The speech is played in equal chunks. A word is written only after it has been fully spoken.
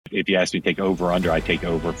if you ask me to take over or under, I take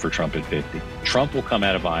over for Trump at 50. Trump will come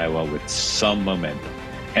out of Iowa with some momentum.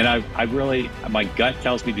 And I really, my gut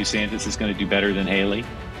tells me DeSantis is going to do better than Haley.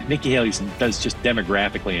 Nikki Haley does just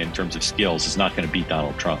demographically in terms of skills is not going to beat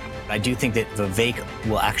Donald Trump. I do think that Vivek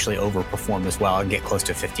will actually overperform as well and get close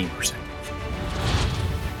to 15%.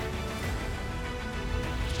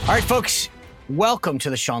 All right, folks, welcome to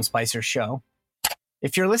the Sean Spicer Show.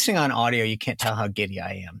 If you're listening on audio, you can't tell how giddy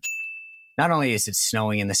I am. Not only is it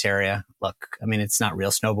snowing in this area, look, I mean, it's not real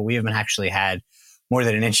snow, but we haven't actually had more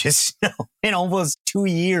than an inch of snow in almost 2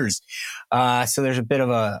 years. So there's a bit of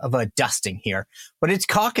a dusting here. But it's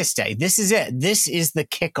caucus day. This is it. This is the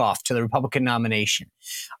kickoff to the Republican nomination.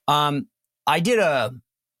 I did a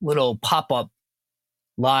little pop-up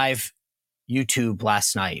live YouTube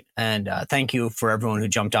last night. And thank you for everyone who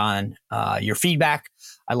jumped on, your feedback.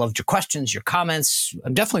 I loved your questions, your comments.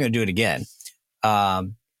 I'm definitely going to do it again.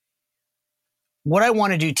 What I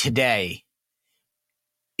want to do today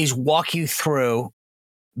is walk you through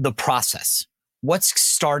the process. What's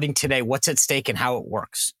starting today, what's at stake, and how it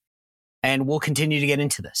works. And we'll continue to get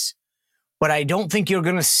into this. But I don't think you're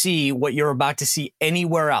going to see what you're about to see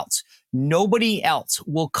anywhere else. Nobody else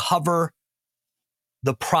will cover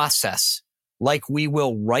the process like we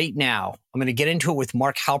will right now. I'm going to get into it with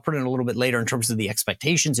Mark Halperin a little bit later in terms of the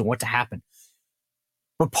expectations and what to happen.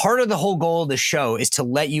 But part of the whole goal of the show is to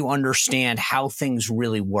let you understand how things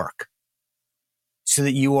really work so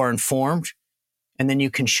that you are informed, and then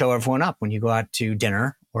you can show everyone up when you go out to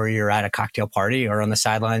dinner or you're at a cocktail party or on the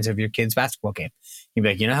sidelines of your kid's basketball game. You'll be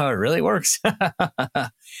like, you know how it really works?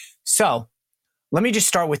 So let me just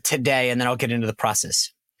start with today, and then I'll get into the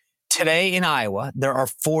process. Today in Iowa, there are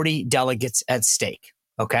 40 delegates at stake,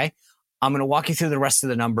 okay? I'm going to walk you through the rest of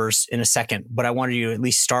the numbers in a second, but I wanted you to at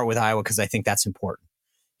least start with Iowa because I think that's important.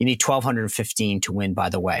 You need 1,215 to win, by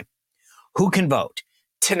the way. Who can vote?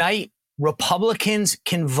 Tonight, Republicans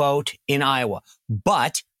can vote in Iowa.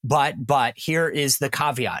 But here is the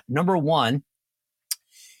caveat. Number one,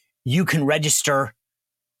 you can register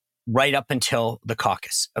right up until the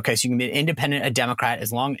caucus. Okay, so you can be an independent, a Democrat,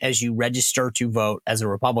 as long as you register to vote as a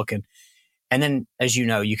Republican. And then, as you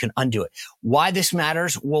know, you can undo it. Why this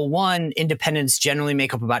matters? Well, one, independents generally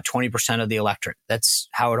make up about 20% of the electorate. That's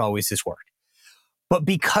how it always has worked. But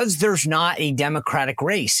because there's not a Democratic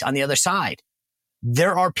race on the other side,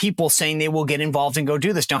 there are people saying they will get involved and go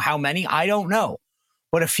do this. Now, how many? I don't know.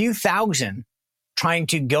 But a few thousand trying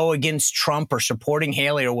to go against Trump or supporting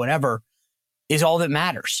Haley or whatever is all that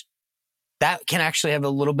matters. That can actually have a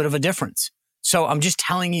little bit of a difference. So I'm just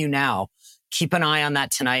telling you now, keep an eye on that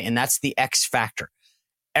tonight. And that's the X factor.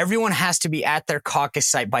 Everyone has to be at their caucus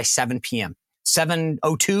site by 7 p.m. 7:02,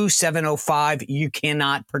 7:05, you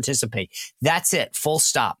cannot participate. That's it, full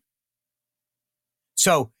stop.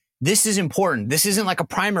 So this is important. This isn't like a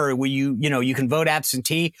primary where you can vote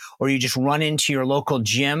absentee or you just run into your local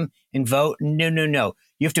gym and vote. No.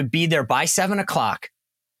 You have to be there by 7 o'clock.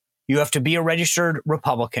 You have to be a registered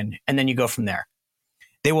Republican, and then you go from there.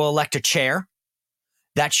 They will elect a chair.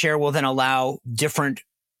 That chair will then allow different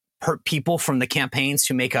people from the campaigns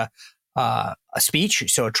to make a speech.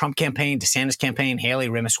 So a Trump campaign, DeSantis campaign, Haley,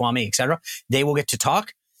 Ramaswamy, etc. They will get to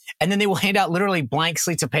talk, and then they will hand out literally blank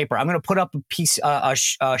slates of paper. I'm going to put up a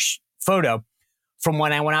photo from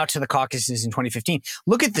when I went out to the caucuses in 2015.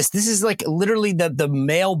 Look at this. This is like literally the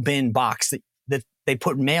mail bin box that they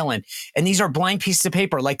put mail in, and these are blank pieces of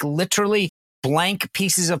paper, like literally blank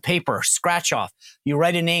pieces of paper. Scratch off. You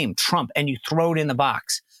write a name, Trump, and you throw it in the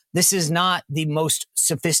box. This is not the most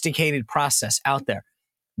sophisticated process out there.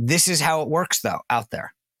 This is how it works, though, out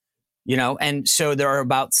there, and so there are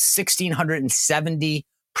about 1,670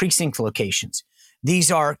 precinct locations.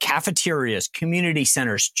 These are cafeterias, community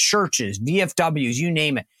centers, churches, VFWs, you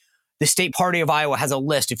name it. The State Party of Iowa has a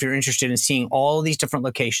list if you're interested in seeing all of these different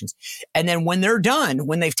locations. And then when they're done,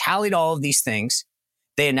 when they've tallied all of these things,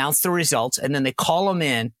 they announce the results, and then they call them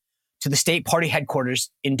in to the state party headquarters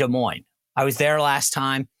in Des Moines. I was there last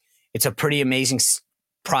time. It's a pretty amazing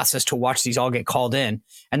process to watch these all get called in,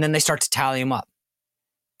 and then they start to tally them up.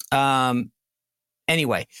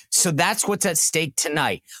 Anyway, so that's what's at stake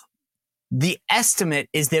tonight. The estimate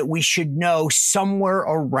is that we should know somewhere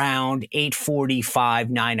around 8:45,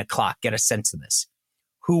 9 o'clock, get a sense of this.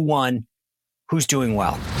 Who won? Who's doing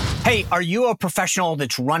well? Hey, are you a professional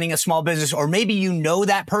that's running a small business, or maybe you know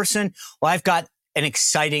that person? Well, I've got an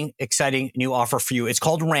exciting new offer for you. It's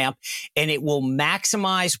called Ramp, and it will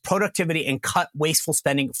maximize productivity and cut wasteful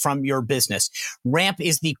spending from your business. Ramp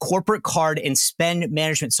is the corporate card and spend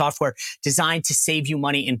management software designed to save you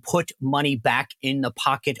money and put money back in the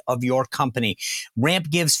pocket of your company. Ramp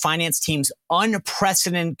gives finance teams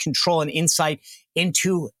unprecedented control and insight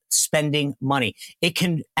into spending money. It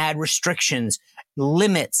can add restrictions,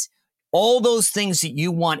 limits, all those things that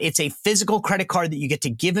you want. It's a physical credit card that you get to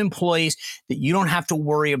give employees that you don't have to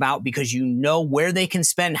worry about because you know where they can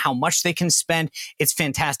spend, how much they can spend. It's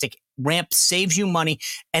fantastic. Ramp saves you money.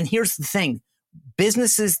 And here's the thing.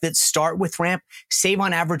 Businesses that start with Ramp save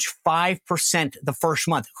on average 5% the first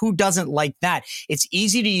month. Who doesn't like that? It's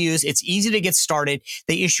easy to use. It's easy to get started.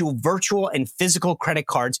 They issue virtual and physical credit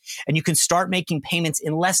cards, and you can start making payments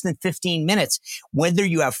in less than 15 minutes. Whether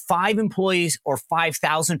you have 5 employees or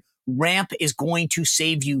 5,000, Ramp is going to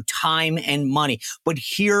save you time and money. But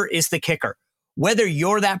here is the kicker. Whether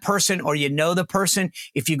you're that person or you know the person,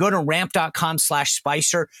 if you go to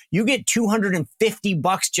ramp.com/Spicer, you get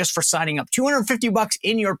 $250 just for signing up. $250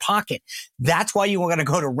 in your pocket. That's why you want to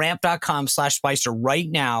go to ramp.com/Spicer right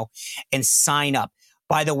now and sign up.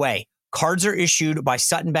 By the way, cards are issued by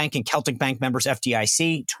Sutton Bank and Celtic Bank members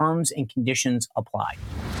FDIC. Terms and conditions apply.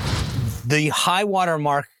 The high water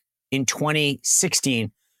mark in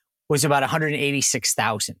 2016 was about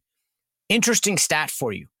 186,000. Interesting stat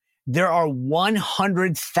for you. There are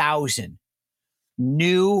 100,000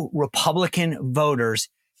 new Republican voters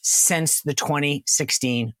since the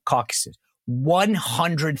 2016 caucuses.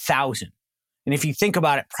 100,000. And if you think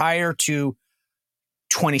about it, prior to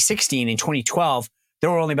 2016, in 2012,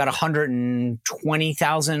 there were only about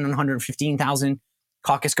 120,000, 115,000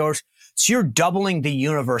 caucus goers. So you're doubling the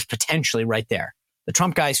universe potentially right there. The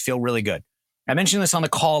Trump guys feel really good. I mentioned this on the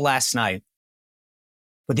call last night.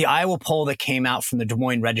 But the Iowa poll that came out from the Des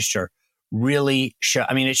Moines Register really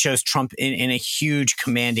it shows Trump in a huge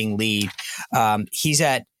commanding lead. He's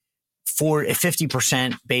at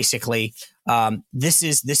 50% basically. This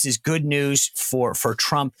is good news for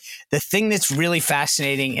Trump. The thing that's really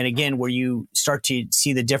fascinating, and again, where you start to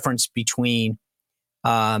see the difference between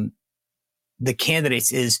the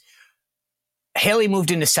candidates, is Haley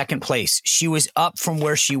moved into second place. She was up from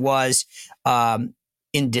where she was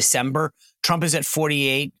in December. Trump is at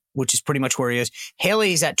 48, which is pretty much where he is.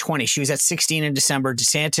 Haley is at 20. She was at 16 in December.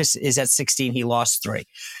 DeSantis is at 16. He lost 3.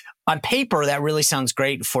 On paper, that really sounds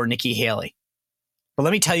great for Nikki Haley. But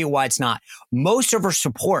let me tell you why it's not. Most of her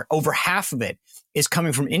support, over half of it, is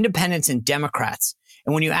coming from independents and Democrats.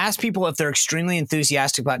 And when you ask people if they're extremely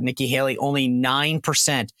enthusiastic about Nikki Haley, only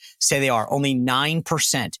 9% say they are. Only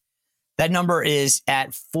 9%. That number is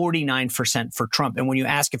at 49% for Trump. And when you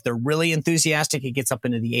ask if they're really enthusiastic, it gets up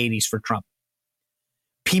into the 80s for Trump.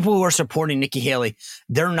 People who are supporting Nikki Haley,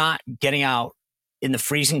 they're not getting out in the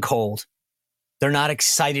freezing cold. They're not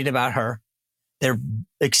excited about her. They're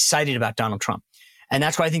excited about Donald Trump. And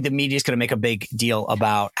that's why I think the media is going to make a big deal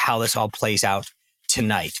about how this all plays out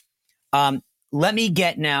tonight. Let me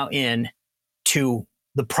get now in to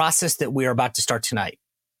the process that we are about to start tonight.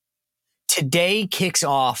 Today kicks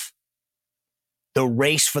off the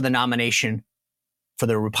race for the nomination for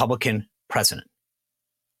the Republican president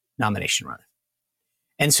nomination run.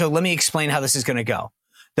 And so let me explain how this is going to go.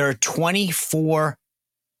 There are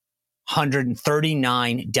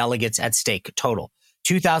 2,439 delegates at stake total,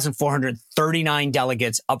 2,439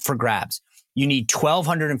 delegates up for grabs. You need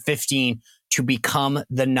 1,215 to become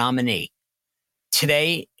the nominee.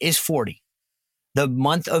 Today is 40. The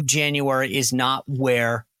month of January is not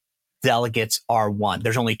where delegates are won.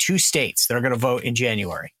 There's only 2 states that are going to vote in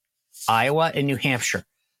January, Iowa and New Hampshire.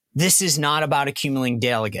 This is not about accumulating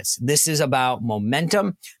delegates. This is about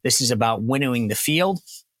momentum. This is about winnowing the field.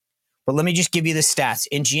 But let me just give you the stats.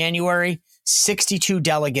 In January, 62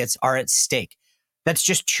 delegates are at stake. That's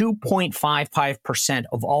just 2.55%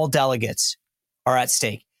 of all delegates are at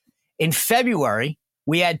stake. In February,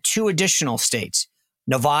 we had 2 additional states,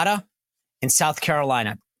 Nevada and South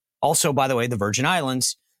Carolina. Also, by the way, the Virgin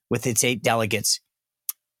Islands, with its 8 delegates,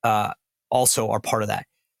 also are part of that.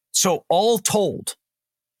 So all told,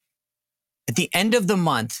 at the end of the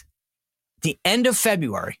month, the end of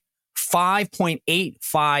February,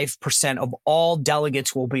 5.85% of all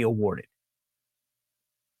delegates will be awarded.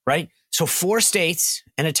 Right? So 4 states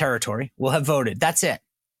and a territory will have voted. That's it.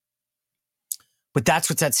 But that's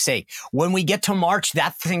what's at stake. When we get to March,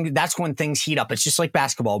 that's when things heat up. It's just like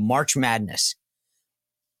basketball, March Madness.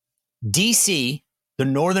 DC, the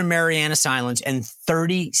Northern Marianas Islands, and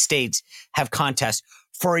 30 states have contests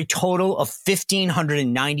for a total of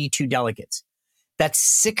 1,592 delegates.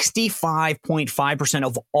 That's 65.5%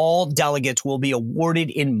 of all delegates will be awarded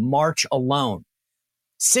in March alone.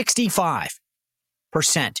 65%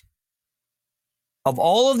 of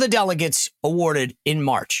all of the delegates awarded in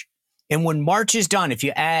March. And when March is done, if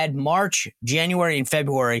you add March, January, and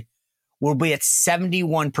February, we'll be at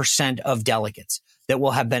 71% of delegates that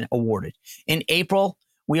will have been awarded. In April,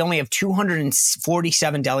 we only have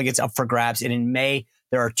 247 delegates up for grabs. And in May,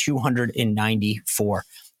 there are 294.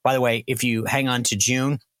 By the way, if you hang on to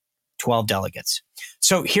June, 12 delegates.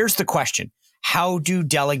 So here's the question. How do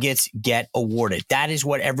delegates get awarded? That is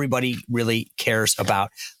what everybody really cares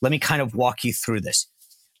about. Let me kind of walk you through this.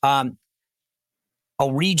 I'll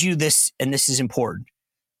read you this, and this is important.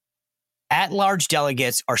 At-large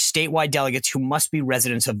delegates are statewide delegates who must be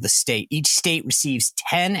residents of the state. Each state receives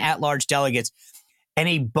 10 at-large delegates, and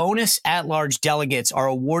a bonus at-large delegates are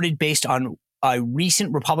awarded based on a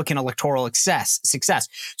recent Republican electoral success.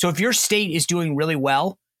 So if your state is doing really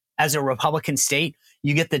well as a Republican state,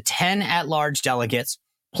 you get the 10 at-large delegates,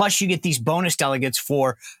 plus you get these bonus delegates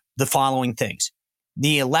for the following things.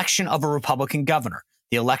 The election of a Republican governor,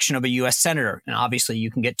 the election of a U.S. senator, and obviously you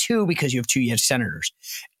can get 2 because you have 2 U.S. senators.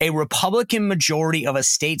 A Republican majority of a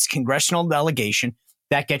state's congressional delegation,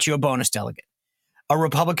 that gets you a bonus delegate. A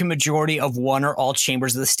Republican majority of one or all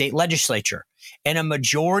chambers of the state legislature, and a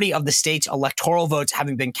majority of the state's electoral votes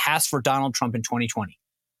having been cast for Donald Trump in 2020.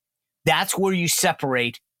 That's where you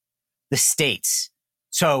separate the states.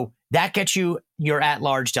 So that gets you your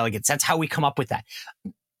at-large delegates. That's how we come up with that.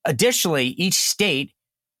 Additionally, each state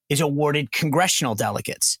is awarded congressional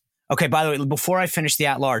delegates. Okay, by the way, before I finish the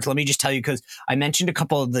at-large, let me just tell you, because I mentioned a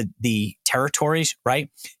couple of the territories, right?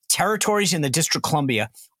 Territories in the District of Columbia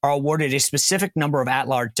are awarded a specific number of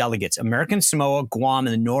at-large delegates. American Samoa, Guam,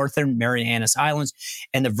 and the Northern Marianas Islands,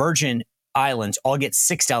 and the Virgin Islands all get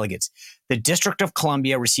 6 delegates. The District of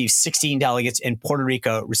Columbia receives 16 delegates, and Puerto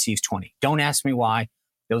Rico receives 20. Don't ask me why.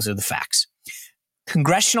 Those are the facts.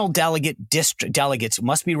 Congressional delegates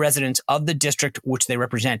must be residents of the district which they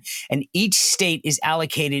represent, and each state is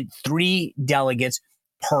allocated 3 delegates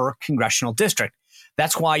per congressional district.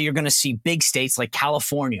 That's why you're going to see big states like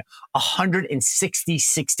California,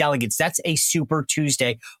 166 delegates. That's a Super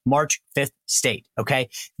Tuesday, March 5th state, okay?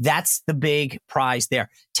 That's the big prize there.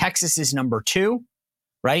 Texas is number 2,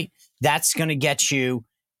 right? That's going to get you,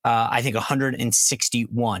 I think,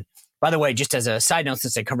 161. By the way, just as a side note,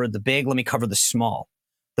 since I covered the big, let me cover the small.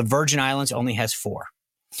 The Virgin Islands only has 4.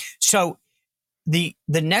 So the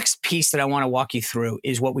next piece that I want to walk you through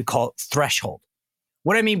is what we call threshold.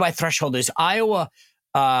 What I mean by threshold is Iowa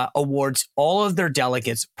awards all of their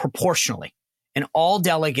delegates proportionally, and all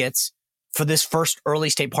delegates for this first early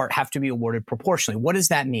state part have to be awarded proportionally. What does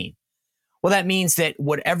that mean? Well, that means that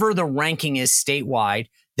whatever the ranking is statewide,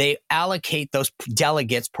 they allocate those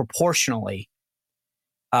delegates proportionally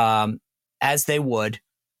as they would,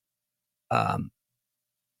 by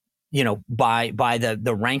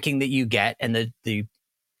the ranking that you get and the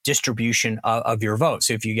distribution of your vote.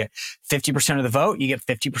 So if you get 50% of the vote, you get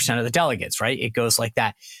 50% of the delegates, right? It goes like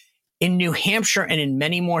that. In New Hampshire and in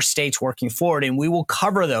many more states working forward, and we will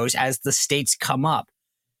cover those as the states come up,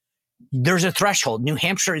 there's a threshold. New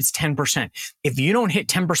Hampshire is 10%. If you don't hit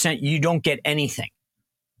 10%, you don't get anything.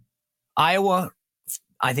 Iowa,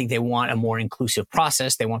 I think they want a more inclusive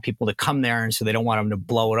process. They want people to come there, and so they don't want them to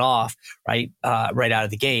blow it off right out of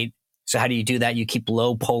the gate. So how do you do that? You keep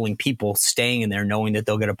low polling people staying in there, knowing that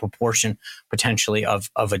they'll get a proportion potentially of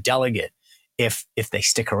a delegate if they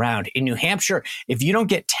stick around. In New Hampshire, if you don't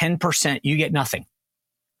get 10%, you get nothing.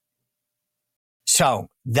 So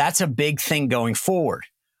that's a big thing going forward.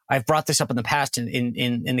 I've brought this up in the past.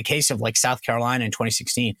 In the case of like South Carolina in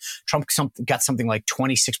 2016, Trump got something like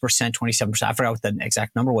 26%, 27%. I forgot what the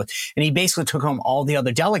exact number was. And he basically took home all the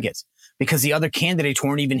other delegates because the other candidates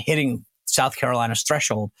weren't even hitting South Carolina's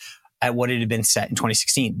threshold at what it had been set in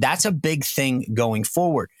 2016. That's a big thing going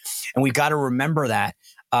forward. And we've got to remember that.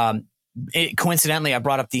 Coincidentally, I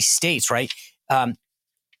brought up these states, right?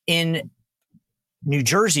 In New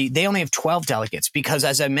Jersey, they only have 12 delegates because,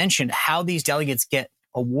 as I mentioned, how these delegates get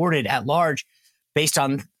awarded at large based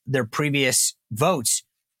on their previous votes,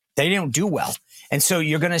 they don't do well. And so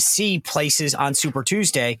you're going to see places on Super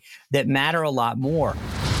Tuesday that matter a lot more.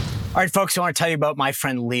 All right, folks, I want to tell you about my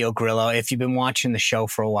friend Leo Grillo. If you've been watching the show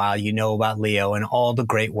for a while, you know about Leo and all the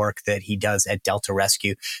great work that he does at Delta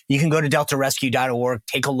Rescue. You can go to deltarescue.org,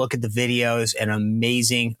 take a look at the videos, an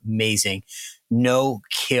amazing, amazing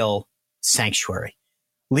no-kill sanctuary.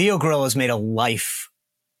 Leo Grillo has made a life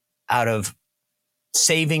out of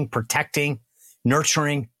saving, protecting,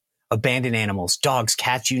 nurturing abandoned animals, dogs,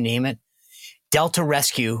 cats, you name it. Delta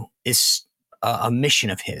Rescue is a mission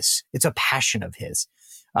of his. It's a passion of his.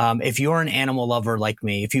 If you're an animal lover like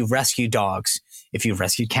me, if you've rescued dogs, if you've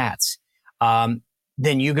rescued cats, then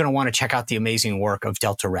you're going to want to check out the amazing work of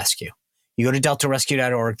Delta Rescue. You go to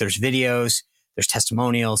deltarescue.org. There's videos, there's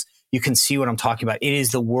testimonials. You can see what I'm talking about. It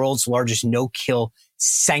is the world's largest no-kill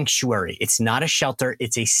sanctuary. It's not a shelter.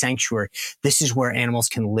 It's a sanctuary. This is where animals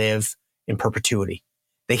can live in perpetuity.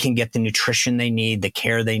 They can get the nutrition they need, the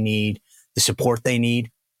care they need, the support they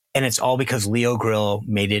need. And it's all because Leo Grillo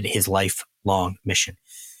made it his lifelong mission.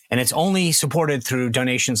 And it's only supported through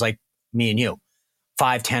donations like me and you,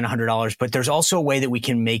 $5, $10, $100. But there's also a way that we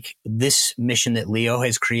can make this mission that Leo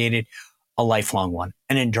has created a lifelong one,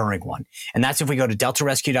 an enduring one. And that's if we go to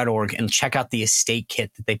deltarescue.org and check out the estate kit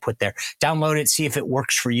that they put there. Download it, see if it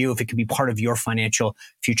works for you, if it can be part of your financial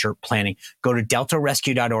future planning. Go to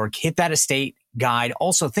deltarescue.org, hit that estate guide.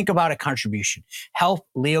 Also, think about a contribution. Help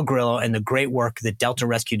Leo Grillo and the great work that Delta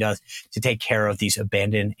Rescue does to take care of these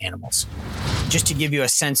abandoned animals. Just to give you a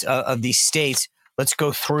sense of these states, let's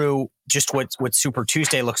go through just what Super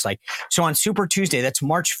Tuesday looks like. So on Super Tuesday, that's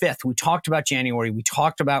March 5th. We talked about January. We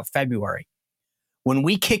talked about February. When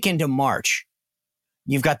we kick into March,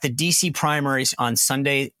 you've got the DC primaries on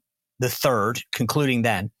Sunday, the 3rd, concluding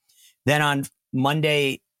then. Then on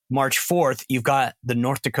Monday, March 4th, you've got the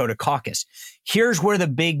North Dakota caucus. Here's where the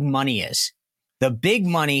big money is. The big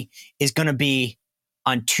money is going to be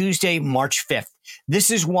on Tuesday, March 5th.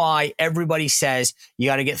 This is why everybody says you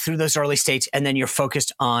got to get through those early states and then you're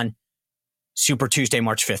focused on Super Tuesday,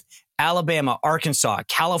 March 5th. Alabama, Arkansas,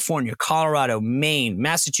 California, Colorado, Maine,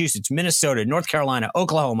 Massachusetts, Minnesota, North Carolina,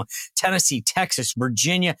 Oklahoma, Tennessee, Texas,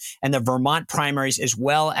 Virginia, and the Vermont primaries, as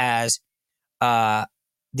well as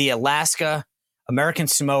the Alaska, American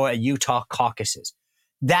Samoa, Utah caucuses.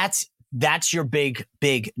 That's your big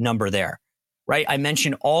number there, right? I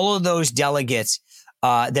mentioned all of those delegates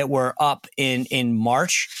that were up in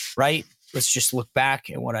March, right? Let's just look back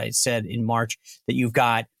at what I said in March, that you've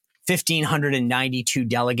got 1,592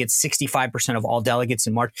 delegates, 65% of all delegates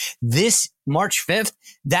in March. This March 5th,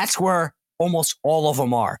 that's where almost all of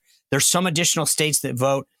them are. There's some additional states that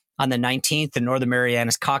vote on the 19th, the Northern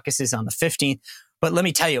Marianas caucuses on the 15th. But let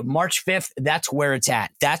me tell you, March 5th, that's where it's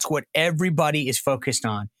at. That's what everybody is focused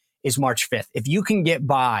on, is March 5th. If you can get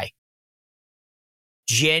by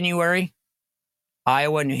January,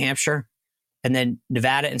 Iowa, New Hampshire, and then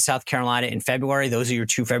Nevada and South Carolina in February, those are your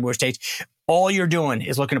 2 February states. All you're doing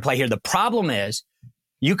is looking to play here. The problem is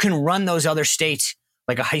you can run those other states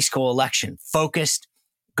like a high school election, focused,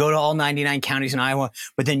 go to all 99 counties in Iowa,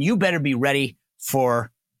 but then you better be ready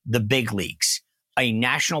for the big leagues. A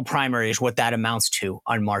national primary is what that amounts to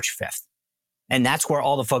on March 5th. And that's where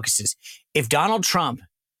all the focus is. If Donald Trump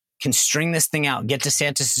can string this thing out, get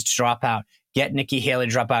DeSantis to drop out, get Nikki Haley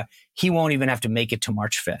to drop out, he won't even have to make it to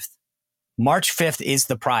March 5th. March 5th is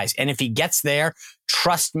the prize. And if he gets there,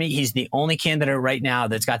 trust me, he's the only candidate right now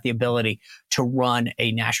that's got the ability to run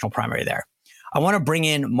a national primary there. I want to bring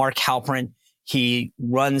in Mark Halperin. He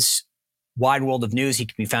runs Wide World of News. He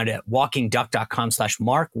can be found at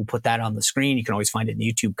walkingduck.com/Mark. We'll put that on the screen. You can always find it in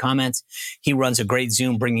the YouTube comments. He runs a great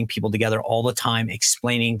Zoom, bringing people together all the time,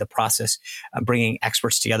 explaining the process, bringing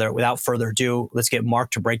experts together. Without further ado, let's get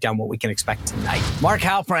Mark to break down what we can expect tonight. Mark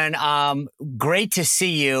Halperin, great to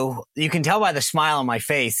see you. You can tell by the smile on my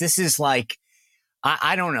face. This is like,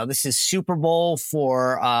 I don't know. This is Super Bowl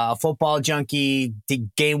for a football junkie,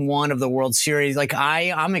 game 1 of the World Series. Like,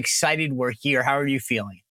 I'm excited we're here. How are you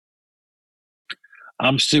feeling?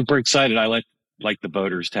 I'm super excited. I like the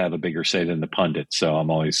voters to have a bigger say than the pundits. So I'm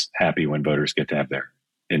always happy when voters get to have their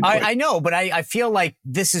input. I know, but I feel like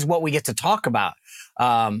this is what we get to talk about.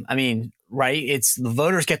 I mean, right? It's the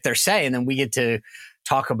voters get their say and then we get to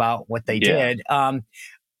talk about what they did.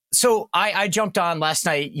 So I jumped on last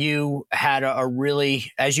night. You had a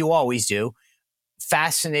really, as you always do,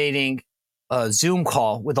 fascinating Zoom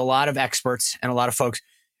call with a lot of experts and a lot of folks.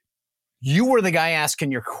 You were the guy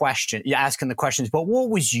asking the questions, but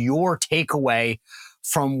what was your takeaway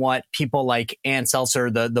from what people like Ann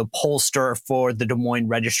Seltzer, the pollster for the Des Moines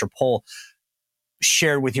Register poll,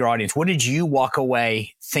 shared with your audience? What did you walk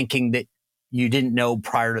away thinking that you didn't know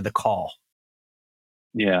prior to the call?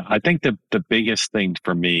 Yeah, I think the biggest thing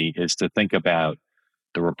for me is to think about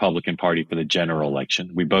the Republican Party for the general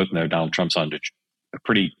election. We both know Donald Trump's on a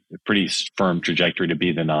pretty firm trajectory to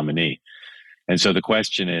be the nominee. And so the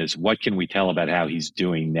question is, what can we tell about how he's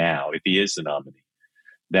doing now, if he is the nominee,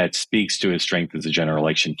 that speaks to his strength as a general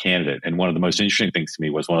election candidate? And one of the most interesting things to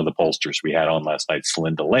me was one of the pollsters we had on last night,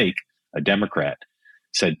 Celinda Lake, a Democrat,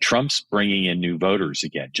 said Trump's bringing in new voters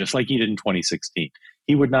again, just like he did in 2016.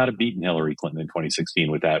 He would not have beaten Hillary Clinton in 2016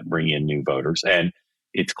 without bringing in new voters. And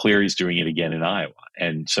it's clear he's doing it again in Iowa.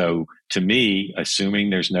 And so to me,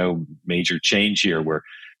 assuming there's no major change here where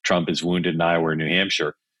Trump is wounded in Iowa or New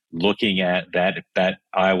Hampshire, looking at that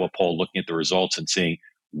Iowa poll, looking at the results and seeing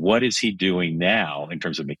what is he doing now in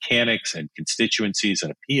terms of mechanics and constituencies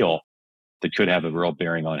and appeal that could have a real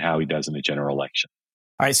bearing on how he does in the general election.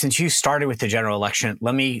 All right, since you started with the general election,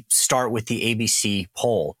 let me start with the ABC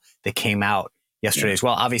poll that came out yesterday as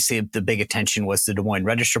well. Obviously, the big attention was the Des Moines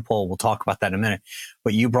Register poll. We'll talk about that in a minute.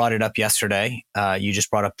 But you brought it up yesterday. You just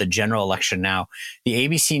brought up the general election now. The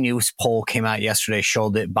ABC News poll came out yesterday,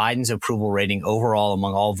 showed that Biden's approval rating overall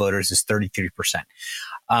among all voters is 33%.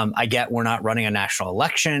 I get we're not running a national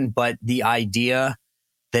election, but the idea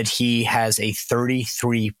that he has a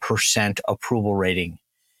 33% approval rating,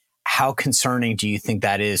 how concerning do you think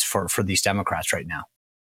that is for these Democrats right now?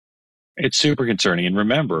 It's super concerning. And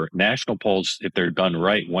remember, national polls, if they're done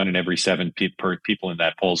right, 1 in every 7 people in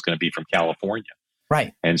that poll is going to be from California.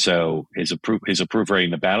 Right. And so his approval rating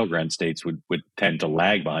in the battleground states would tend to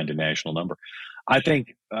lag behind a national number. I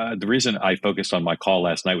think the reason I focused on my call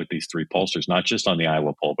last night with these 3 pollsters, not just on the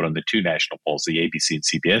Iowa poll, but on the 2 national polls, the ABC and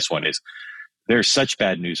CBS one, is there's such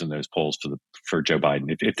bad news in those polls for Joe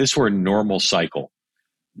Biden. If this were a normal cycle,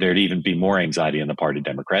 there'd even be more anxiety on the part of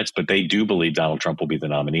Democrats, but they do believe Donald Trump will be the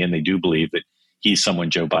nominee, and they do believe that he's someone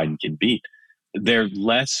Joe Biden can beat. They're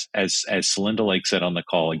less, as Celinda Lake said on the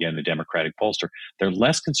call, again, the Democratic pollster, they're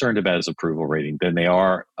less concerned about his approval rating than they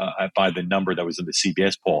are by the number that was in the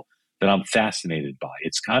CBS poll that I'm fascinated by.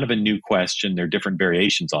 It's kind of a new question. There are different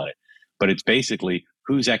variations on it, but it's basically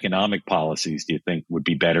whose economic policies do you think would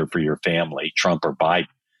be better for your family, Trump or Biden?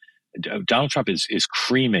 Donald Trump is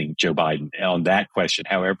creaming Joe Biden on that question,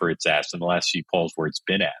 however it's asked in the last few polls where it's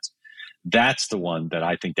been asked. That's the one that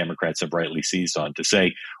I think Democrats have rightly seized on, to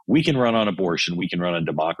say we can run on abortion, we can run on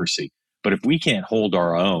democracy, but if we can't hold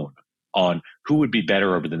our own on who would be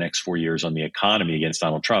better over the next 4 years on the economy against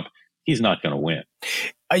Donald Trump, he's not going to win.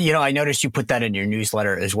 I noticed you put that in your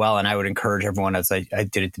newsletter as well, and I would encourage everyone, as I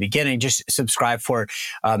did at the beginning, just subscribe for it.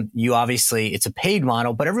 You obviously, it's a paid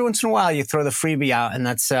model, but every once in a while you throw the freebie out, and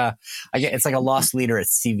that's it's like a lost leader at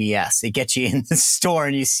CVS. It gets you in the store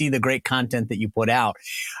and you see the great content that you put out.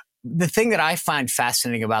 The thing that I find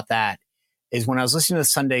fascinating about that is when I was listening to the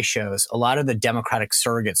Sunday shows, a lot of the Democratic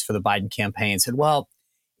surrogates for the Biden campaign said, well,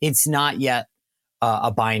 it's not yet a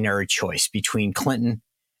binary choice between between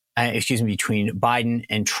Biden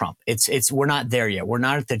and Trump. We're not there yet. We're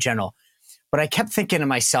not at the general. But I kept thinking to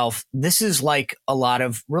myself, this is like a lot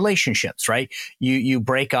of relationships, right? You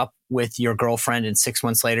break up with your girlfriend and 6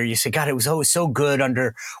 months later you say, God, it was always so good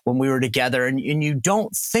under when we were together. And you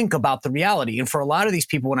don't think about the reality. And for a lot of these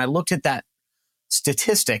people, when I looked at that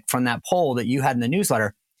statistic from that poll that you had in the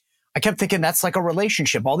newsletter, I kept thinking that's like a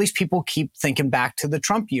relationship. All these people keep thinking back to the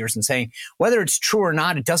Trump years and saying, whether it's true or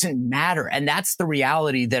not, it doesn't matter. And that's the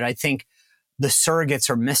reality that I think the surrogates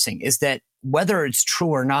are missing, is that whether it's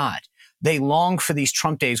true or not, they long for these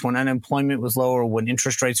Trump days when unemployment was lower, when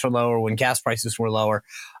interest rates were lower, when gas prices were lower.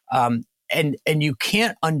 And you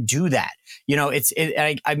can't undo that.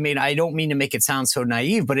 I don't mean to make it sound so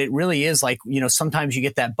naive, but it really is like, sometimes you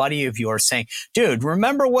get that buddy of yours saying, dude,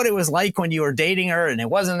 remember what it was like when you were dating her and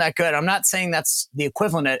it wasn't that good. I'm not saying that's the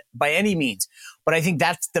equivalent by any means, but I think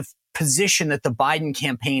that's the position that the Biden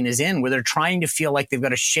campaign is in, where they're trying to feel like they've got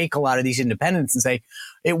to shake a lot of these independents and say,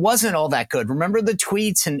 it wasn't all that good. Remember the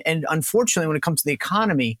tweets? And unfortunately, when it comes to the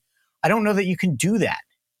economy, I don't know that you can do that.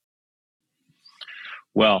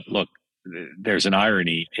 Well, look, there's an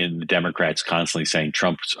irony in the Democrats constantly saying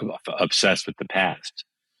Trump's obsessed with the past,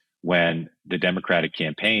 when the Democratic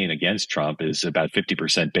campaign against Trump is about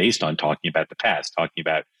 50% based on talking about the past, talking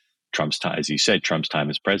about Trump's time, as you said, Trump's time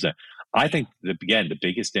as president. I think that, again, the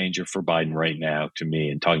biggest danger for Biden right now, to me,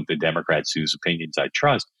 and talking to the Democrats whose opinions I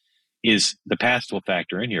trust, is the past will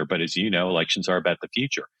factor in here. But as you know, elections are about the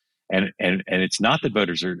future. And it's not that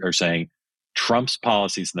voters are saying Trump's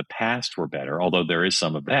policies in the past were better, although there is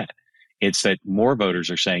some of that. It's that more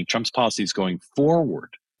voters are saying Trump's policies going forward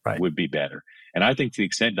would be better. And I think to the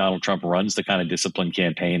extent Donald Trump runs the kind of disciplined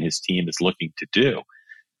campaign his team is looking to do,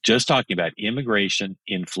 just talking about immigration,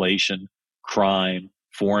 inflation, crime,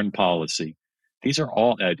 foreign policy, these are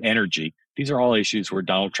all energy. These are all issues where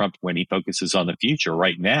Donald Trump, when he focuses on the future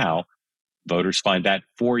right now, voters find that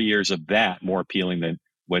 4 years of that more appealing than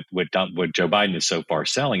what Joe Biden is so far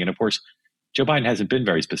selling. And of course, Joe Biden hasn't been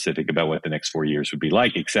very specific about what the next 4 years would be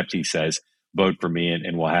like, except he says, vote for me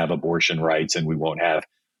and we'll have abortion rights and we won't have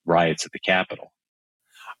riots at the Capitol.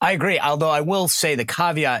 I agree. Although I will say the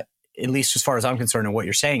caveat, at least as far as I'm concerned, and what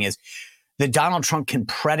you're saying is that Donald Trump can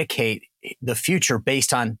predicate the future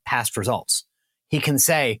based on past results. He can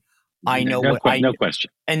say, I know no question.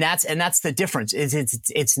 And that's the difference.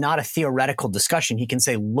 It's not a theoretical discussion. He can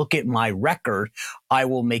say, look at my record. I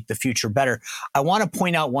will make the future better. I want to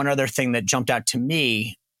point out one other thing that jumped out to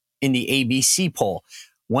me in the ABC poll.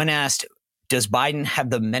 When asked, does Biden have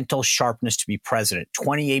the mental sharpness to be president?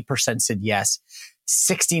 28% said yes.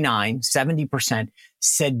 70%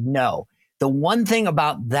 said no. The one thing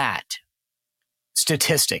about that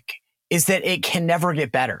statistic is that it can never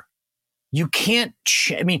get better. You can't,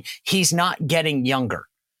 he's not getting younger.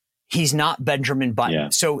 He's not Benjamin Button. Yeah.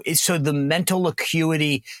 So the mental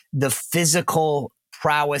acuity, the physical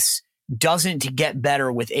prowess doesn't get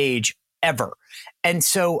better with age ever. And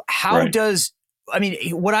so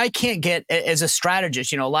what I can't get as a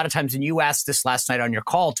strategist, a lot of times, and you asked this last night on your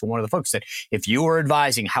call to one of the folks, that if you were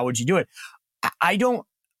advising, how would you do it? I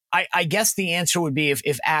guess the answer would be,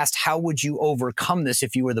 if asked, how would you overcome this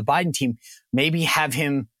if you were the Biden team, maybe have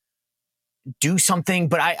him do something.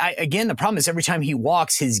 But again, the problem is every time he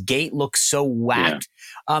walks, his gait looks so whacked.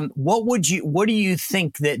 Yeah. What do you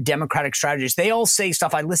think that Democratic strategists, they all say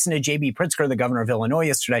stuff. I listened to J.B. Pritzker, the governor of Illinois,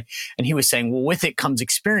 yesterday, and he was saying, well, with it comes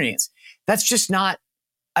experience. That's just not,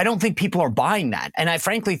 I don't think people are buying that. And I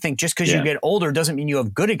frankly think just because you get older doesn't mean you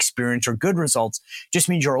have good experience or good results, just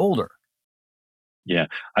means you're older. Yeah,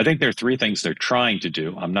 I think there are three things they're trying to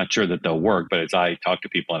do. I'm not sure that they'll work, but as I talk to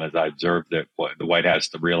people and as I observe the White House,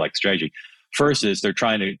 the real strategy, first is they're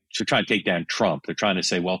trying to take down Trump. They're trying to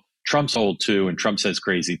say, well, Trump's old too, and Trump says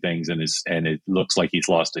crazy things, and it looks like he's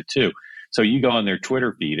lost it too. So you go on their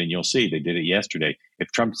Twitter feed and you'll see they did it yesterday.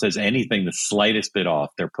 If Trump says anything the slightest bit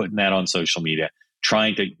off, they're putting that on social media,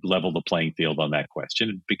 trying to level the playing field on that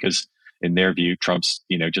question, because in their view, Trump's,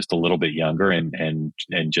 just a little bit younger and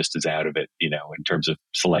just as out of it, in terms of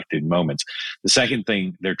selected moments. The second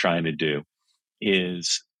thing they're trying to do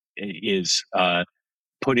is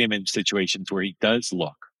put him in situations where he does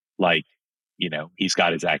look like, he's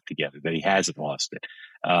got his act together, that he hasn't lost it,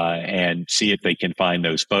 and see if they can find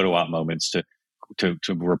those photo op moments to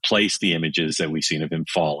replace the images that we've seen of him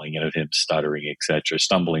falling and of him stuttering, et cetera,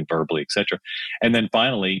 stumbling verbally, et cetera. And then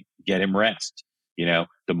finally, get him rest.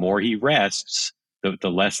 The more he rests, the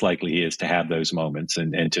less likely he is to have those moments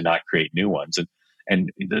and to not create new ones.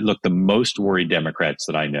 And look, the most worried Democrats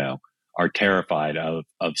that I know are terrified of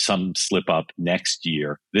some slip up this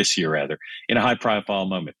year rather, in a high profile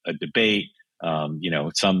moment, a debate,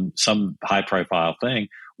 some high profile thing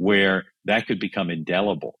where that could become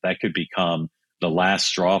indelible. That could become the last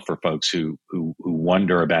straw for folks who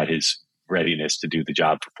wonder about his readiness to do the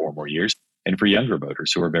job for 4 more years, and for younger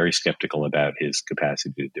voters who are very skeptical about his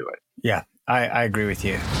capacity to do it. Yeah, I agree with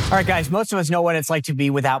you. All right, guys, most of us know what it's like to be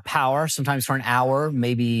without power, sometimes for an hour,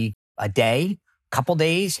 maybe a day, a couple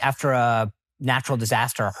days after a natural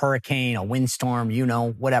disaster, a hurricane, a windstorm,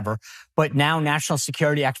 whatever. But now national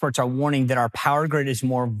security experts are warning that our power grid is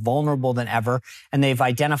more vulnerable than ever, and they've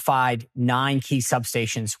identified 9 key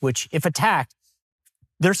substations, which, if attacked,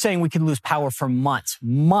 they're saying we could lose power for months.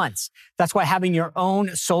 That's why having your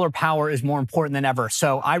own solar power is more important than ever.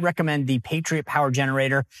 So I recommend the Patriot Power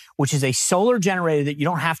Generator, which is a solar generator that you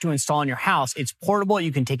don't have to install in your house. It's portable.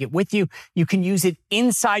 You can take it with you. You can use it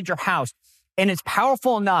inside your house. And it's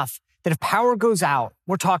powerful enough that if power goes out,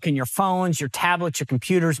 we're talking your phones, your tablets, your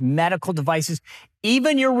computers, medical devices,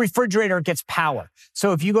 even your refrigerator gets power.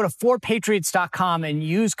 So if you go to 4patriots.com and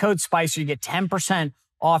use code SPICER, you get 10%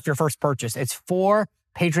 off your first purchase. It's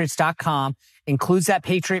patriots.com, includes that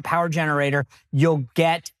Patriot Power Generator. You'll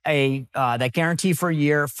get that guarantee for a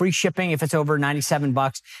year, free shipping if it's over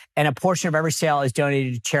 $97, and a portion of every sale is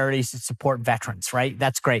donated to charities that support veterans, right?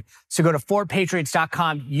 That's great. So go to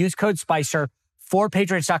 4patriots.com, use code SPICER,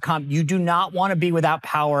 4patriots.com. You do not want to be without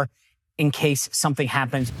power in case something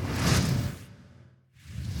happens.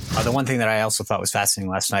 The one thing that I also thought was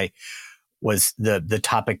fascinating last night was the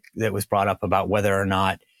topic that was brought up about whether or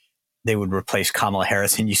not they would replace Kamala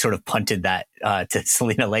Harris, and you sort of punted that to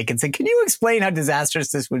Selena Lake and said, can you explain how disastrous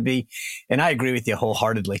this would be? And I agree with you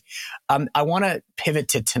wholeheartedly. I want to pivot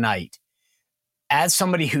to tonight. As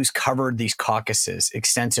somebody who's covered these caucuses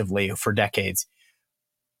extensively for decades,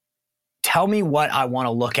 tell me what I want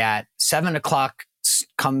to look at. 7 o'clock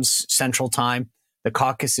comes Central Time. The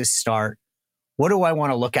caucuses start. What do I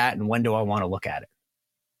want to look at, and when do I want to look at it?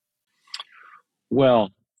 Well,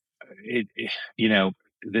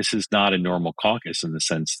 this is not a normal caucus in the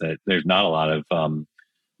sense that there's not a lot of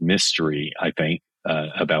mystery, I think,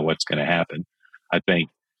 about what's going to happen. I think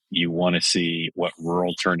you want to see what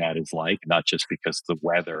rural turnout is like, not just because of the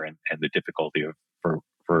weather and the difficulty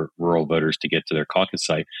for rural voters to get to their caucus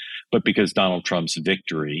site, but because Donald Trump's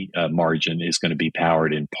victory margin is going to be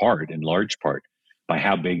powered in large part, by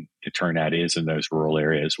how big the turnout is in those rural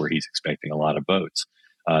areas where he's expecting a lot of votes.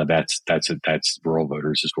 That's rural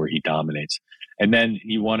voters is where he dominates. And then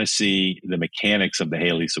you want to see the mechanics of the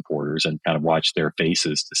Haley supporters and kind of watch their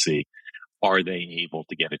faces to see, are they able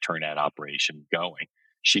to get a turnout operation going?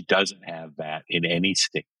 She doesn't have that in any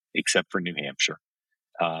state except for New Hampshire.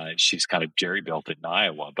 She's kind of jerry built it in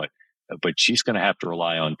Iowa, but she's going to have to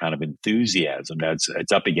rely on kind of enthusiasm.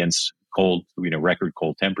 It's up against cold, record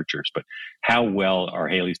cold temperatures. But how well are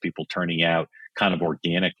Haley's people turning out kind of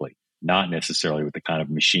organically, not necessarily with the kind of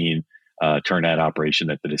machine turnout operation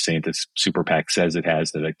that the DeSantis super PAC says it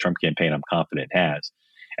has, that the Trump campaign, I'm confident, has.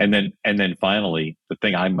 And then finally, the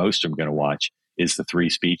thing I most am going to watch is the three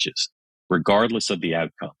speeches, regardless of the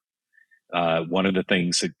outcome. One of the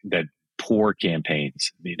things that poor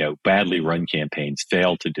campaigns, badly run campaigns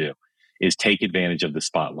fail to do is take advantage of the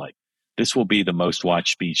spotlight. This will be the most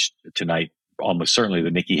watched speech tonight, almost certainly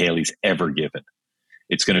that Nikki Haley's ever given.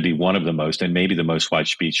 It's going to be one of the most, and maybe the most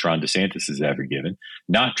watched speech Ron DeSantis has ever given.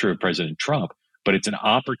 Not true of President Trump, but it's an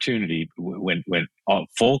opportunity when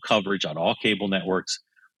full coverage on all cable networks,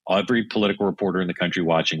 every political reporter in the country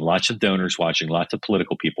watching, lots of donors watching, lots of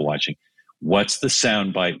political people watching. What's the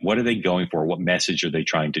soundbite? What are they going for? What message are they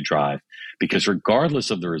trying to drive? Because regardless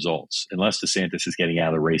of the results, unless DeSantis is getting out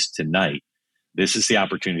of the race tonight, this is the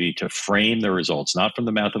opportunity to frame the results, not from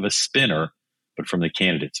the mouth of a spinner, but from the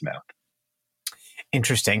candidate's mouth.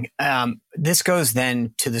 Interesting. This goes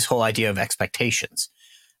then to this whole idea of expectations.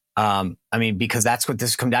 Because that's what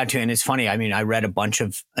this come down to. And it's funny. I read a bunch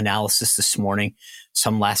of analysis this morning,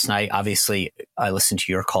 some last night. Obviously, I listened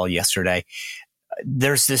to your call yesterday.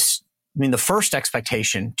 There's this, the first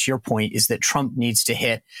expectation, to your point, is that Trump needs to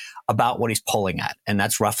hit about what he's polling at, and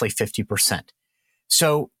that's roughly 50%.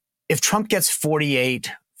 So if Trump gets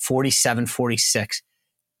 48, 47, 46,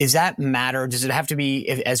 does that matter? Does it have to be,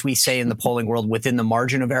 as we say in the polling world, within the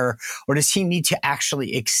margin of error, or does he need to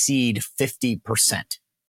actually exceed 50%?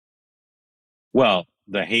 Well,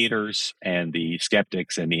 the haters and the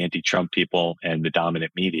skeptics and the anti-Trump people and the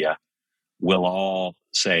dominant media will all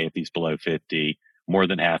say if he's below 50, more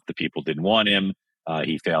than half the people didn't want him.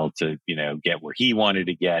 He failed to, get where he wanted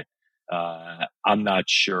to get. I'm not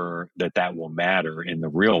sure that will matter in the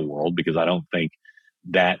real world, because I don't think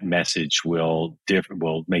that message will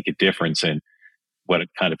make a difference in what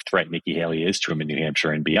kind of threat Nikki Haley is to him in New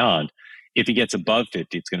Hampshire and beyond. If he gets above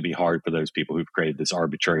 50, it's going to be hard for those people who've created this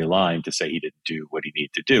arbitrary line to say he didn't do what he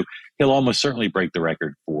needed to do. He'll almost certainly break the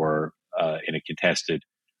record for in a contested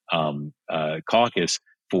caucus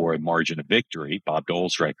for a margin of victory, Bob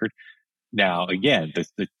Dole's record. Now, again,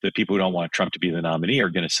 the people who don't want Trump to be the nominee are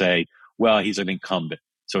going to say, well, he's an incumbent,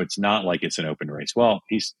 so it's not like it's an open race. Well,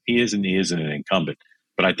 he isn't an incumbent.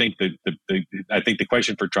 But I think the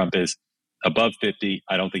question for Trump is, above 50,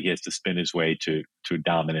 I don't think he has to spin his way to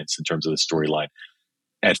dominance in terms of the storyline.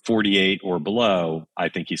 At 48 or below, I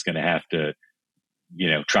think he's going to have to,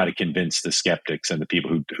 try to convince the skeptics and the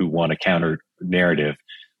people who want a counter narrative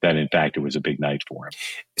that, in fact, it was a big night for him.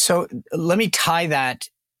 So let me tie that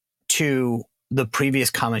to the previous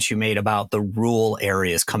comments you made about the rural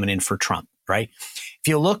areas coming in for Trump, right? If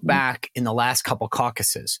you look back in the last couple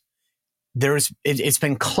caucuses, it's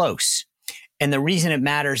been close. And the reason it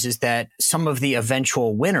matters is that some of the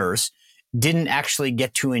eventual winners didn't actually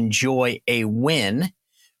get to enjoy a win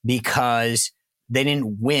because they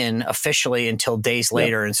didn't win officially until days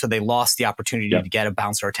later. And so they lost the opportunity to get a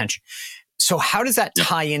bounce or attention. So how does that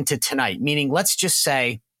tie into tonight? Meaning, let's just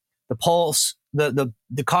say the polls, the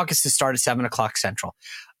caucuses start at 7:00 Central.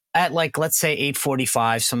 At let's say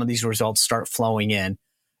 8:45, some of these results start flowing in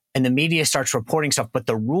and the media starts reporting stuff, but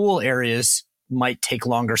the rural areas might take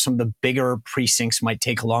longer. Some of the bigger precincts might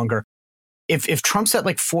take longer. If Trump's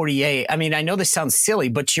at 48, I know this sounds silly,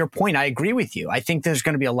 but to your point, I agree with you. I think there's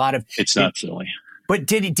going to be a lot of... It's not silly. But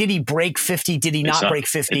did he break 50? Did he not break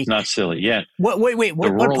 50? It's not silly. Yeah. Wait.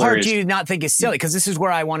 What part do you not think is silly? Because this is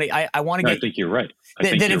where I want to get... I think you're right.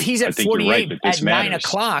 That if he's at 48 at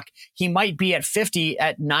 9:00, he might be at 50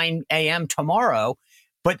 at 9 a.m. tomorrow.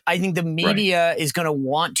 But I think the media is going to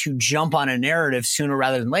want to jump on a narrative sooner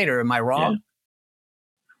rather than later. Am I wrong? Yeah.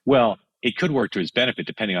 Well, it could work to his benefit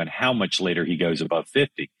depending on how much later he goes above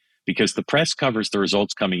 50, because the press covers the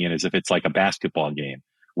results coming in as if it's like a basketball game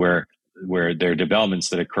where there are developments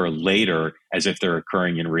that occur later as if they're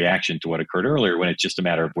occurring in reaction to what occurred earlier, when it's just a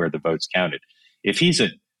matter of where the votes counted. If he's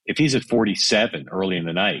at 47 early in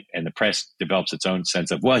the night and the press develops its own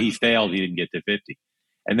sense of, well, he failed, he didn't get to 50.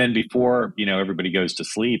 And then before, everybody goes to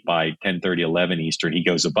sleep by 10:30, 11 Eastern, he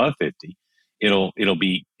goes above 50. It'll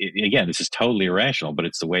be, again, this is totally irrational, but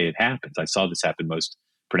it's the way it happens. I saw this happen most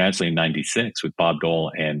pronouncedly in 96 with Bob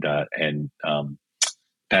Dole and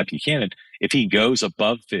Pat Buchanan. If he goes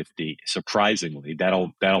above 50, surprisingly,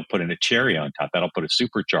 that'll put in a cherry on top. That'll put a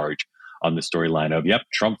supercharge on the storyline of, yep,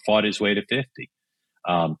 Trump fought his way to 50.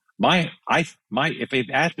 If they've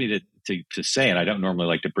asked me to say, and I don't normally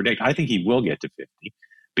like to predict, I think he will get to 50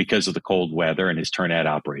 because of the cold weather and his turnout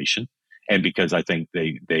operation. And because I think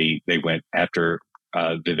they went after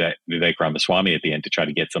Vivek Ramaswamy at the end to try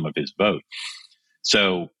to get some of his vote.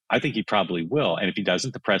 So I think he probably will. And if he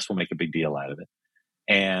doesn't, the press will make a big deal out of it.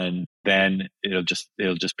 And then it'll just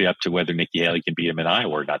be up to whether Nikki Haley can beat him in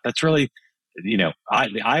Iowa or not. That's really, the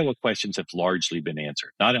Iowa questions have largely been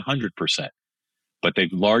answered, not 100%, but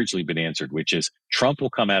they've largely been answered, which is Trump will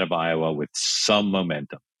come out of Iowa with some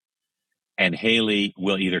momentum, and Haley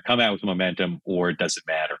will either come out with momentum or it doesn't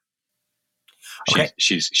matter. Okay.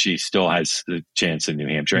 She still has the chance in New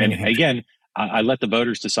Hampshire. And again, I let the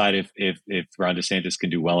voters decide if Ron DeSantis can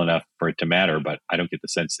do well enough for it to matter, but I don't get the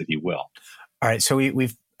sense that he will. All right. So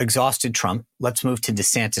we've exhausted Trump. Let's move to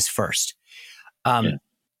DeSantis first.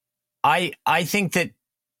 I think that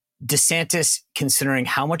DeSantis, considering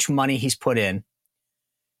how much money he's put in,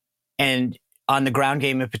 and on the ground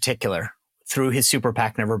game in particular, through his super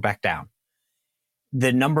PAC Never Back Down,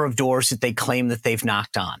 the number of doors that they claim that they've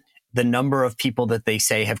knocked on, the number of people that they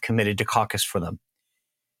say have committed to caucus for them,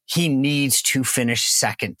 he needs to finish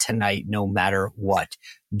second tonight no matter what.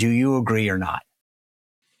 Do you agree or not?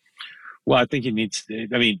 Well, I think he needs,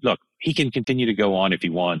 look, he can continue to go on if he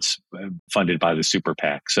wants, funded by the super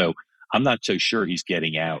PAC. So I'm not so sure he's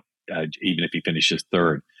getting out, even if he finishes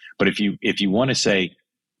third. But if you want to say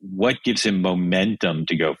what gives him momentum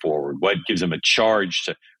to go forward, what gives him a charge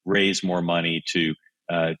to raise more money, to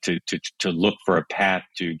look for a path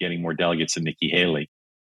to getting more delegates than Nikki Haley,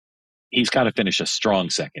 he's got to finish a strong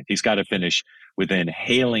second. He's got to finish within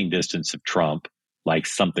hailing distance of Trump, like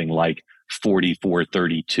something like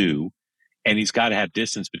 44-32. And he's got to have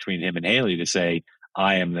distance between him and Haley to say,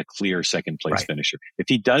 I am the clear second place finisher. If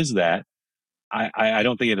he does that, I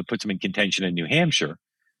don't think it puts him in contention in New Hampshire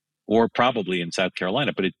or probably in South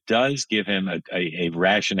Carolina, but it does give him a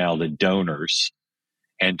rationale to donors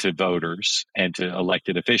and to voters and to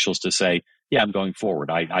elected officials to say, yeah, I'm going forward.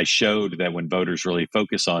 I showed that when voters really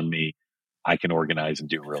focus on me, I can organize and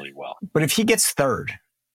do really well. But if he gets third,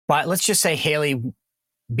 but let's just say Haley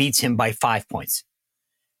beats him by 5 points.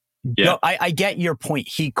 Yeah. No, I get your point.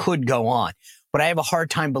 He could go on, but I have a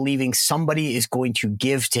hard time believing somebody is going to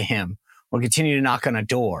give to him or continue to knock on a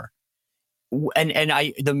door. And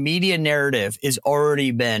the media narrative has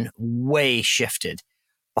already been way shifted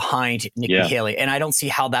behind Nikki Haley. And I don't see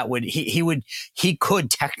how that would, he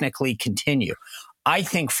could technically continue. I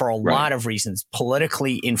think for a lot of reasons,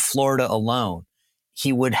 politically in Florida alone,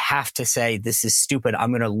 he would have to say, this is stupid.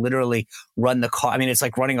 I'm going to literally run the car. I mean, it's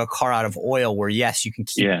like running a car out of oil where, yes, you can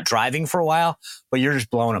keep driving for a while, but you're just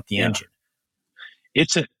blowing up the engine.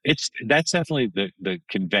 That's definitely the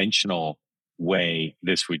conventional way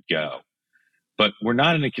this would go. But we're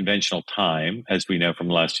not in a conventional time, as we know from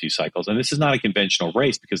the last few cycles. And this is not a conventional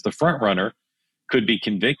race because the front runner could be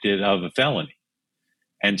convicted of a felony.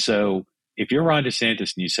 And so if you're Ron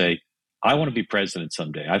DeSantis and you say, I want to be president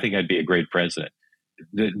someday, I think I'd be a great president.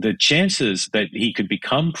 The chances that he could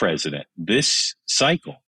become president this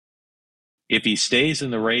cycle, if he stays in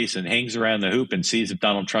the race and hangs around the hoop and sees if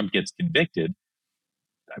Donald Trump gets convicted,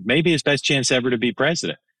 maybe his best chance ever to be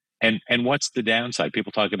president. And what's the downside?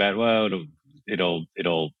 People talk about, well,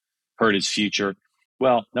 it'll hurt his future.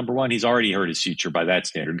 Well, number one, he's already hurt his future by that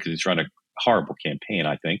standard because he's run a horrible campaign,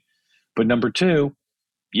 I think. But number two,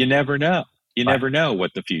 you never know. You never know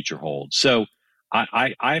what the future holds. So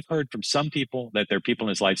I've heard from some people that there are people in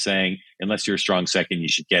his life saying, unless you're a strong second, you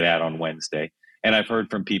should get out on Wednesday. And I've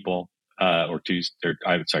heard from people tonight or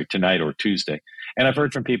Tuesday. And I've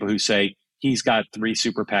heard from people who say he's got 3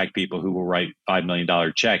 super PAC people who will write $5 million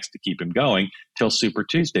checks to keep him going till Super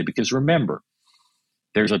Tuesday. Because remember,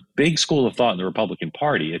 there's a big school of thought in the Republican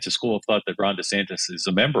Party. It's a school of thought that Ron DeSantis is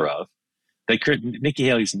a member of. Nikki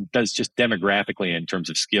Haley does just demographically in terms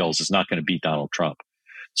of skills is not going to beat Donald Trump.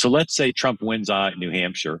 So let's say Trump wins New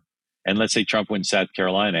Hampshire, and let's say Trump wins South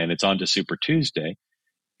Carolina, and it's on to Super Tuesday.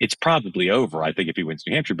 It's probably over, I think, if he wins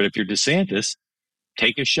New Hampshire. But if you're DeSantis,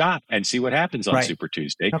 take a shot and see what happens on Super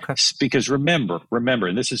Tuesday. Okay. Because remember,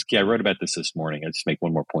 and this is key. I wrote about this morning. I'll just make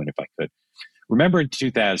one more point if I could. Remember in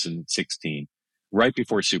 2016, right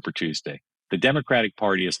before Super Tuesday, the Democratic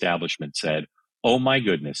Party establishment said, oh my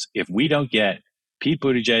goodness, if we don't get Pete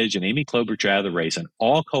Buttigieg and Amy Klobuchar out of the race and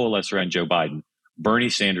all coalesce around Joe Biden, Bernie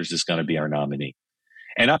Sanders is going to be our nominee.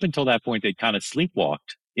 And up until that point, they kind of sleepwalked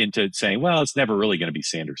into saying, well, it's never really going to be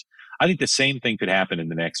Sanders. I think the same thing could happen in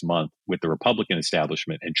the next month with the Republican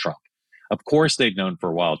establishment and Trump. Of course, they've known for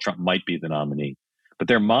a while Trump might be the nominee, but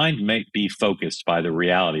their mind may be focused by the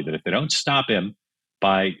reality that if they don't stop him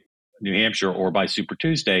by New Hampshire or by Super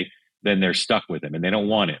Tuesday, then they're stuck with him and they don't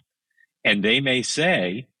want him. And they may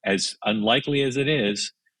say, as unlikely as it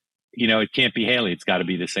is, it can't be Haley, it's got to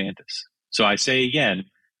be DeSantis. So I say again,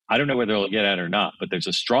 I don't know whether they'll get out or not, but there's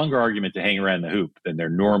a stronger argument to hang around the hoop than there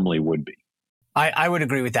normally would be. I would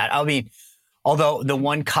agree with that. I mean, Although the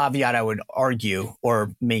one caveat I would argue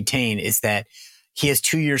or maintain is that he has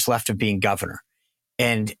 2 years left of being governor,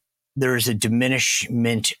 and there is a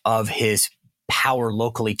diminishment of his power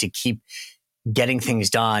locally to keep getting things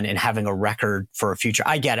done and having a record for a future.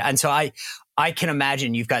 I get it. And so I can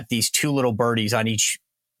imagine you've got these two little birdies on each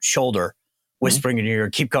shoulder whispering in your ear,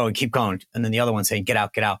 keep going, keep going. And then the other one saying, get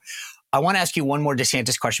out, get out. I want to ask you one more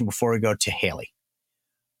DeSantis question before we go to Haley.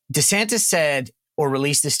 DeSantis said or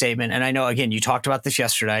released a statement, and I know, again, you talked about this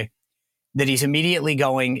yesterday, that he's immediately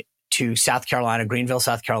going to South Carolina, Greenville,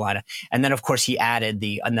 South Carolina. And then, of course, he added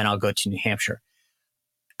and then I'll go to New Hampshire.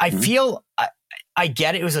 I feel, I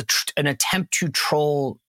get it was an attempt to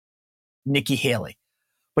troll Nikki Haley.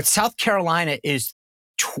 But South Carolina is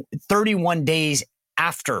 31 days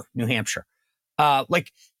after New Hampshire. To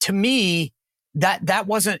me, that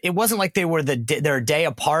wasn't like they were they're a day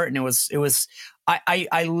apart, and it was.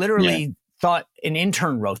 I literally thought an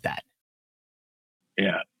intern wrote that.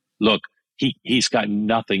 Yeah, look, he's got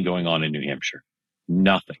nothing going on in New Hampshire,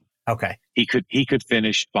 nothing. Okay, he could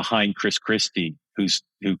finish behind Chris Christie, who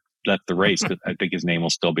left the race. I think his name will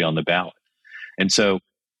still be on the ballot, and so.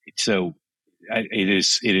 It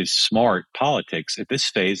is smart politics at this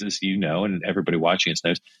phase, as you know, and everybody watching us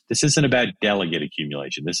knows. This isn't about delegate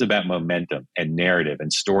accumulation. This is about momentum and narrative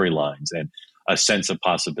and storylines and a sense of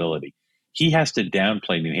possibility. He has to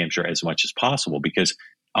downplay New Hampshire as much as possible, because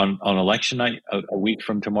on election night, a week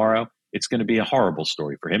from tomorrow, it's going to be a horrible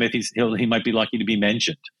story for him. If he might be lucky to be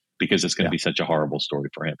mentioned, because it's going to be such a horrible story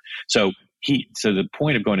for him. So the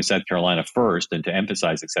point of going to South Carolina first, and to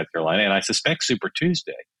emphasize South Carolina, and I suspect Super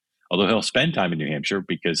Tuesday, although he'll spend time in New Hampshire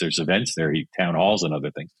because there's events there, town halls and other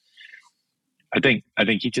things. I think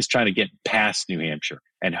he's just trying to get past New Hampshire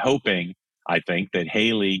and hoping, I think, that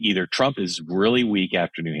Haley, either Trump is really weak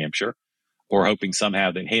after New Hampshire, or hoping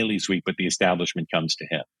somehow that Haley's weak, but the establishment comes to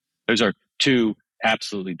him. Those are two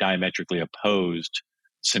absolutely diametrically opposed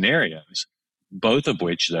scenarios, both of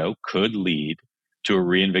which, though, could lead to a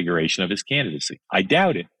reinvigoration of his candidacy. I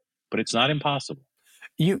doubt it, but it's not impossible.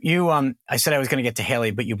 I said I was going to get to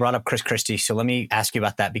Haley, but you brought up Chris Christie. So let me ask you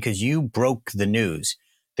about that, because you broke the news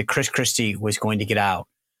that Chris Christie was going to get out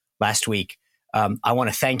last week. I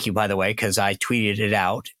want to thank you, by the way, because I tweeted it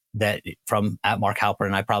out from at Mark Halperin,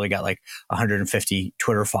 and I probably got like 150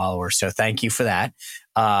 Twitter followers. So thank you for that.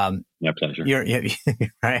 My pleasure.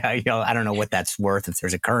 I don't know what that's worth, if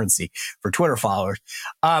there's a currency for Twitter followers.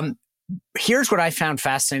 Here's what I found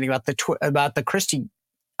fascinating about the Christie.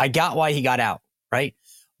 I got why he got out, right?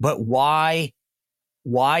 But why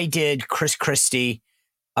did Chris Christie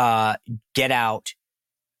get out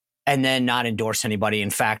and then not endorse anybody? In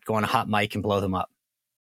fact, go on a hot mic and blow them up?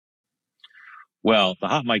 Well, the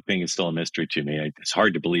hot mic thing is still a mystery to me. It's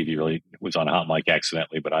hard to believe he really was on a hot mic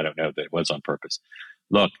accidentally, but I don't know that it was on purpose.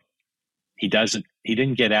 Look, he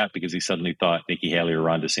didn't get out because he suddenly thought Nikki Haley or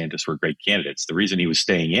Ron DeSantis were great candidates. The reason he was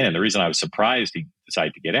staying in, and the reason I was surprised he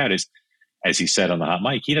decided to get out, is, as he said on the hot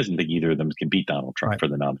mic, he doesn't think either of them can beat Donald Trump for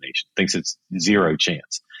the nomination. Thinks it's zero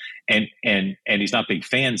chance. And he's not big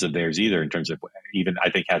fans of theirs either, in terms of even, I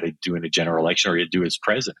think, how they do in a general election or he'd do as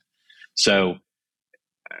president. So,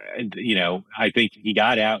 I think he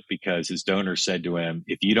got out because his donors said to him,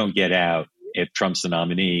 if you don't get out, if Trump's the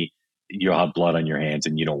nominee, you'll have blood on your hands,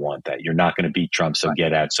 and you don't want that. You're not going to beat Trump, so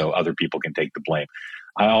get out so other people can take the blame.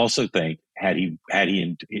 I also think there's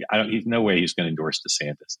no way he's going to endorse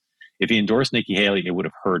DeSantis. If he endorsed Nikki Haley, it would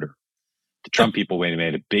have hurt her. The Trump people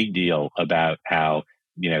made a big deal about how,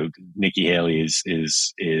 Nikki Haley is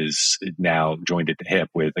now joined at the hip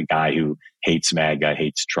with a guy who hates MAGA,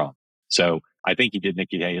 hates Trump. So I think he did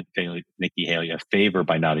Nikki Haley a favor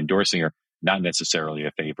by not endorsing her, not necessarily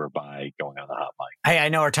a favor by going on the hot mic. Hey, I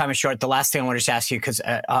know our time is short. The last thing I wanted to ask you, because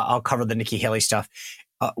I'll cover the Nikki Haley stuff.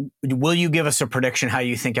 Will you give us a prediction how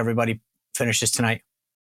you think everybody finishes tonight?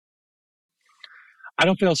 I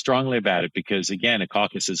don't feel strongly about it because, again, a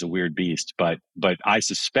caucus is a weird beast. But I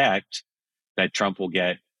suspect that Trump will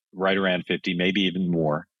get right around 50, maybe even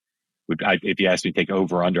more. If you ask me to take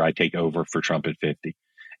over or under, I take over for Trump at 50.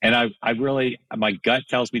 And my gut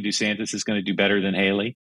tells me DeSantis is going to do better than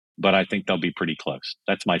Haley, but I think they'll be pretty close.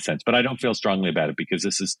 That's my sense. But I don't feel strongly about it because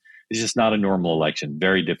this is just not a normal election.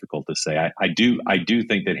 Very difficult to say. I do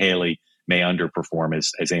think that Haley may underperform,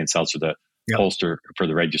 as Ann Seltzer, the pollster for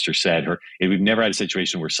the Register, said. We've never had a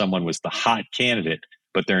situation where someone was the hot candidate,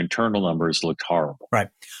 but their internal numbers looked horrible. Right.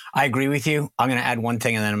 I agree with you. I'm going to add one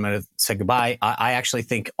thing and then I'm going to say goodbye. I actually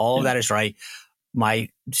think all of that is right. My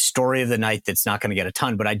story of the night that's not going to get a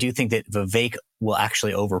ton, but I do think that Vivek will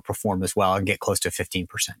actually overperform as well and get close to 15%.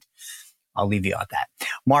 I'll leave you on that.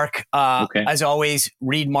 Mark, Okay. as always,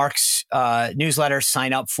 read Mark's newsletter,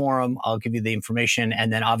 sign up for him. I'll give you the information.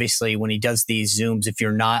 And then obviously when he does these Zooms, if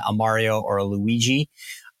you're not a Mario or a Luigi,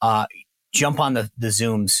 jump on the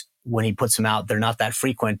Zooms when he puts them out. They're not that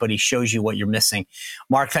frequent, but he shows you what you're missing.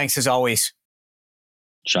 Mark, thanks as always.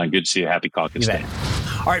 Sean, good to see you. Happy Caucus Day.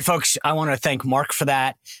 All right, folks, I want to thank Mark for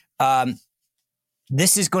that.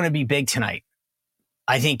 This is going to be big tonight.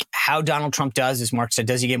 I think how Donald Trump does, as Mark said,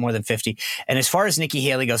 does he get more than 50? And as far as Nikki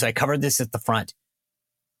Haley goes, I covered this at the front.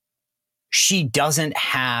 She doesn't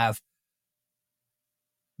have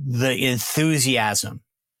the enthusiasm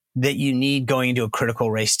that you need going into a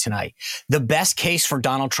critical race tonight. The best case for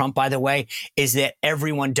Donald Trump, by the way, is that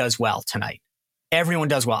everyone does well tonight. Everyone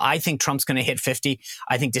does well. I think Trump's going to hit 50.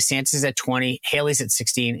 I think DeSantis is at 20, Haley's at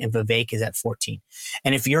 16, and Vivek is at 14.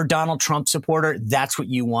 And if you're a Donald Trump supporter, that's what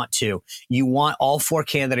you want too. You want all 4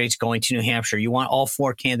 candidates going to New Hampshire. You want all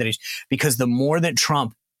 4 candidates, because the more that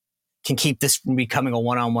Trump can keep this from becoming a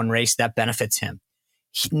one-on-one race, that benefits him.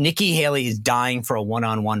 Nikki Haley is dying for a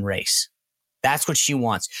one-on-one race. That's what she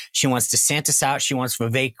wants. She wants DeSantis out. She wants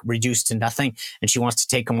Vivek reduced to nothing, and she wants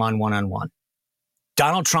to take him on one-on-one.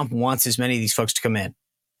 Donald Trump wants as many of these folks to come in.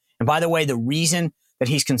 And by the way, the reason that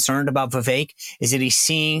he's concerned about Vivek is that he's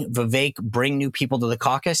seeing Vivek bring new people to the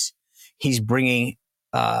caucus. He's bringing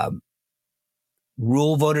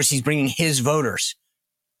rural voters. He's bringing his voters.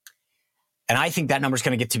 And I think that number is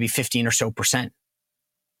going to get to be 15 or so percent.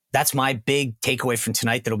 That's my big takeaway from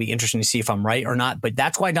tonight. That'll be interesting to see if I'm right or not. But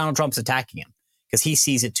that's why Donald Trump's attacking him, because he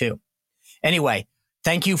sees it too. Anyway,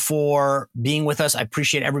 thank you for being with us. I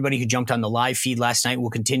appreciate everybody who jumped on the live feed last night. We'll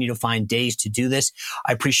continue to find days to do this.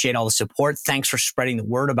 I appreciate all the support. Thanks for spreading the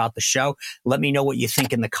word about the show. Let me know what you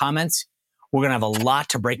think in the comments. We're going to have a lot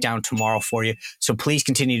to break down tomorrow for you. So please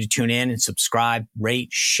continue to tune in and subscribe, rate,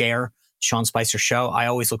 share Sean Spicer Show. I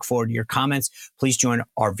always look forward to your comments. Please join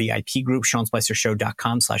our VIP group,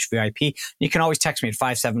 SeanSpicerShow.com/VIP. You can always text me at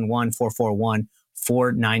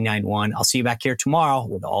 571-441-4991. I'll see you back here tomorrow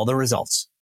with all the results.